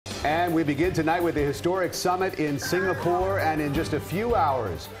And we begin tonight with the historic summit in Singapore, and in just a few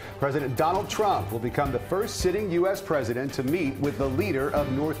hours, President Donald Trump will become the first sitting U.S. president to meet with the leader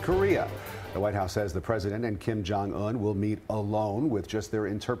of North Korea. The White House says the president and Kim Jong-un will meet alone with just their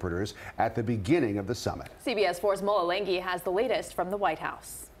interpreters at the beginning of the summit. CBS 4's Mola Lenghi has the latest from the White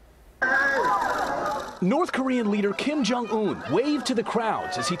House. North Korean leader Kim Jong-un waved to the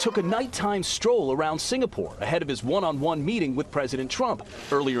crowds as he took a nighttime stroll around Singapore ahead of his one-on-one meeting with President Trump.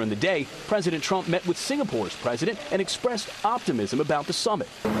 Earlier in the day, President Trump met with Singapore's president and expressed optimism about the summit.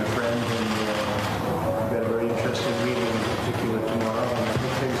 My friend, we've got a very interesting meeting in particular tomorrow, and I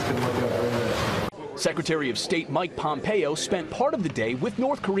think things can work out very nicely. Secretary of State Mike Pompeo spent part of the day with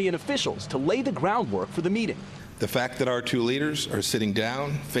North Korean officials to lay the groundwork for the meeting. The fact that our two leaders are sitting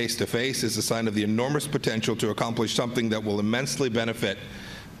down face to face is a sign of the enormous potential to accomplish something that will immensely benefit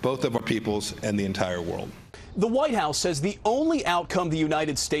both of our peoples and the entire world. The White House says the only outcome the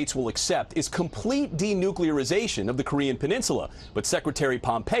United States will accept is complete denuclearization of the Korean Peninsula. But Secretary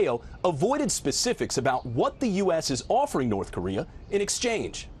Pompeo avoided specifics about what the U.S. is offering North Korea in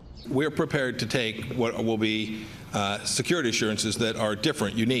exchange. We're prepared to take what will be security assurances that are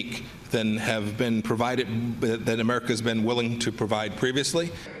different, unique, than have been provided, that America has been willing to provide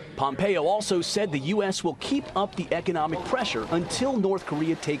previously. Pompeo also said the U.S. will keep up the economic pressure until North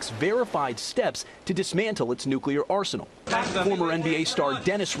Korea takes verified steps to dismantle its nuclear arsenal. Former NBA star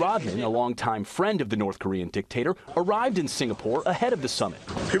Dennis Rodman, a longtime friend of the North Korean dictator, arrived in Singapore ahead of the summit.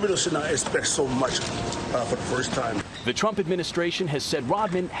 People should not expect so much for the first time. The Trump administration has said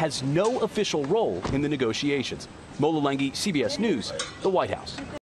Rodman has no official role in the negotiations. Mola Lenghi, CBS News, the White House.